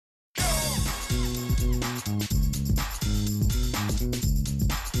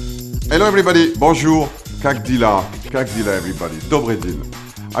Hello everybody, bonjour, как дела everybody, добрый день.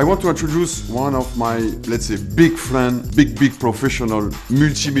 I want to introduce one of my, let's say, big friend, big professional,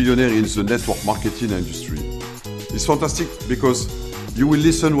 multi-millionaire in the network marketing industry. It's fantastic because you will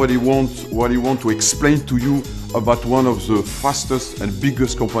listen what he want to explain to you about one of the fastest and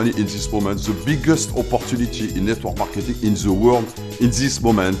biggest company in this moment, the biggest opportunity in network marketing in the world in this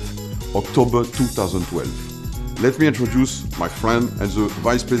moment, October 2012. Let me introduce my friend and the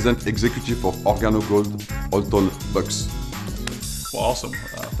Vice President Executive of OrganoGold, Alton Bucks. Well, awesome.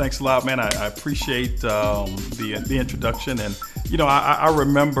 Thanks a lot, man. I appreciate the introduction. And, you know, I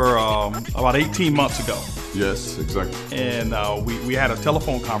remember about 18 months ago. Yes, exactly. And we had a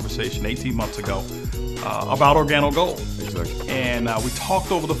telephone conversation 18 months ago about OrganoGold. Exactly. And we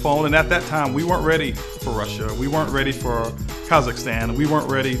talked over the phone. And at that time, we weren't ready for Russia. We weren't ready for Kazakhstan. We weren't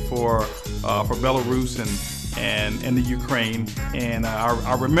ready for Belarus and the Ukraine. And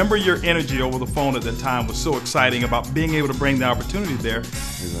I remember your energy over the phone at that time was so exciting about being able to bring the opportunity there.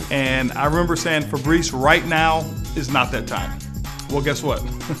 Exactly. And I remember saying, Fabrice, right now is not that time. Well, guess what?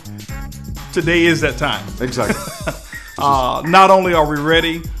 Today is that time. Exactly. Not only are we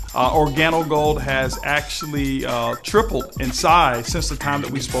ready, OrganoGold has actually tripled in size since the time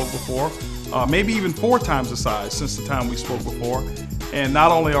that we spoke before, maybe even 4 times the size since the time we spoke before. And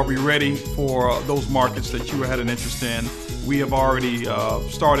not only are we ready for those markets that you had an interest in, we have already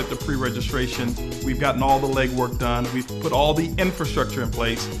started the pre-registration. We've gotten all the legwork done. We've put all the infrastructure in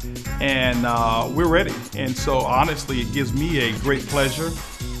place, and we're ready. And so honestly, it gives me a great pleasure.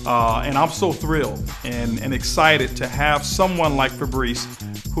 And I'm so thrilled and excited to have someone like Fabrice,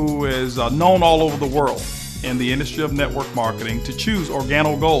 who is known all over the world in the industry of network marketing, to choose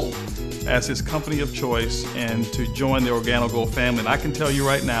OrganoGold as his company of choice and to join the OrganoGold family. And I can tell you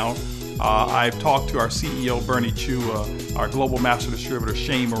right now, I've talked to our CEO, Bernie Chu, our global master distributor,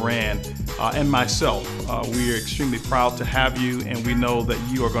 Shane Moran, and myself. We are extremely proud to have you, and we know that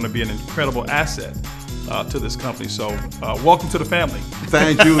you are going to be an incredible asset to this company. So welcome to the family.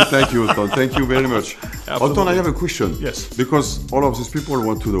 Thank you, Alton. Thank you very much. Alton, I have a question. Yes. Because all of these people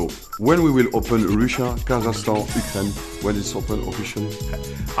want to know when we will open Russia, Kazakhstan, Ukraine, when it's open officially.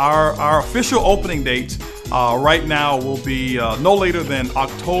 Our official opening date right now will be no later than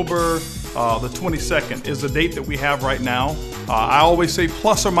October the 22nd is the date that we have right now. I always say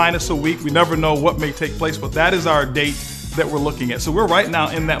plus or minus a week. We never know what may take place, but that is our date that we're looking at. So we're right now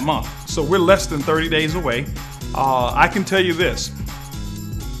in that month. So we're less than 30 days away. I can tell you this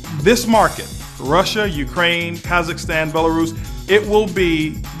market, Russia, Ukraine, Kazakhstan, Belarus, it will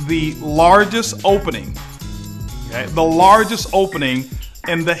be the largest opening, okay? The largest opening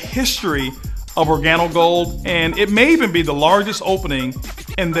in the history of OrganoGold, and it may even be the largest opening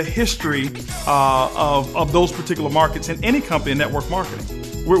in the history of those particular markets in any company in network marketing.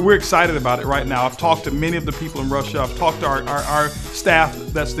 We're excited about it right now. I've talked to many of the people in Russia. I've talked to our staff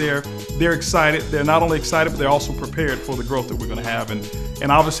that's there. They're excited. They're not only excited, but they're also prepared for the growth that we're going to have. And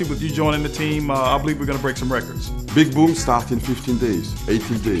obviously with you joining the team, I believe we're going to break some records. Big boom start in 15 days,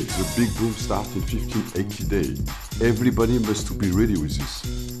 18 days. The big boom start in 15, 80 days. Everybody must be ready with this.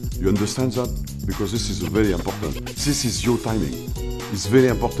 You understand that? Because this is very important. This is your timing. It's very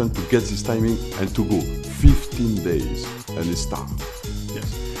important to get this timing and to go 15 days and it start. Yes.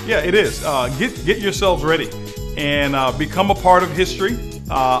 Yeah, it is. Get yourselves ready and become a part of history.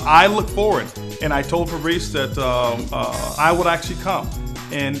 I look forward, and I told Fabrice that I would actually come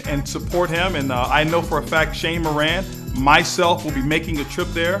and support him. And I know for a fact Shane Moran, myself, will be making a trip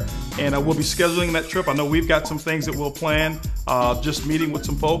there, and we'll be scheduling that trip. I know we've got some things that we'll plan, just meeting with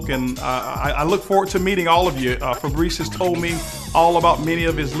some folk, and I look forward to meeting all of you. Fabrice has told me all about many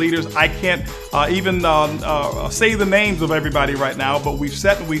of his leaders. I can't even say the names of everybody right now, but we've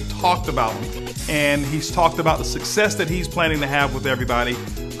sat and we've talked about them. And he's talked about the success that he's planning to have with everybody.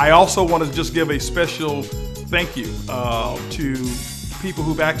 I also want to just give a special thank you to people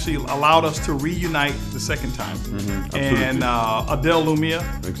who've actually allowed us to reunite the second time. And Adele Lumia,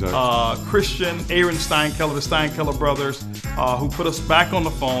 exactly. Christian, Aaron Steinkeller, the Steinkeller brothers, who put us back on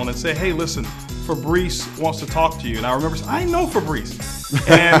the phone and say, hey, listen, Fabrice wants to talk to you. And I remember saying, I know Fabrice.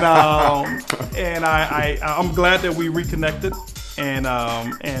 And I'm glad that we reconnected. And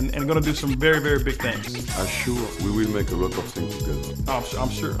going to do some very, very big things. I'm sure we will make a lot of things together. I'm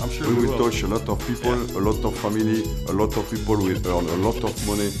sure we will touch a lot of people, a lot of family, a lot of people will earn a lot of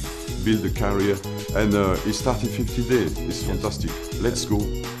money, build a career, and it started 50 days. It's fantastic. Let's go.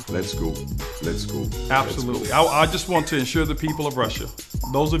 Absolutely. I just want to assure the people of Russia,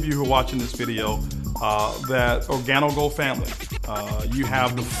 those of you who are watching this video, that OrganoGold family, you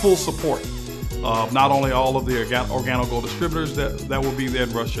have the full support of not only all of the Organo Gold distributors that will be there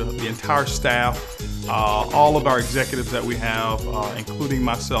in Russia, the entire staff, all of our executives that we have, including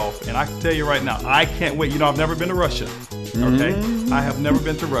myself. And I can tell you right now, I can't wait. You know, I've never been to Russia, okay? I have never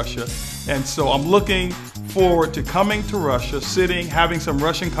been to Russia. And so I'm looking forward to coming to Russia, sitting, having some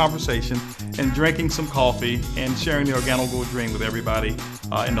Russian conversation, and drinking some coffee, and sharing the Organo Gold dream with everybody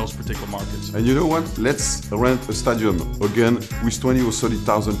in those particular markets. And you know what? Let's rent a stadium again with 20 or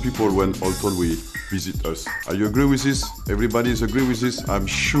 30,000 people when all told we visit us. Are you agree with this? Everybody is agree with this? I'm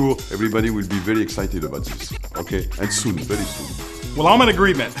sure everybody will be very excited about this. Okay? And soon, very soon. Well, I'm in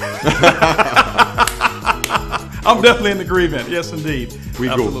agreement. I'm definitely in agreement. Yes, indeed.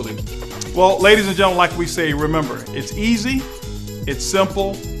 Absolutely. Well, ladies and gentlemen, like we say, remember, it's easy, it's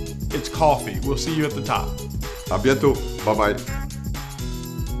simple, it's coffee. We'll see you at the top. À bientôt. Bye-bye.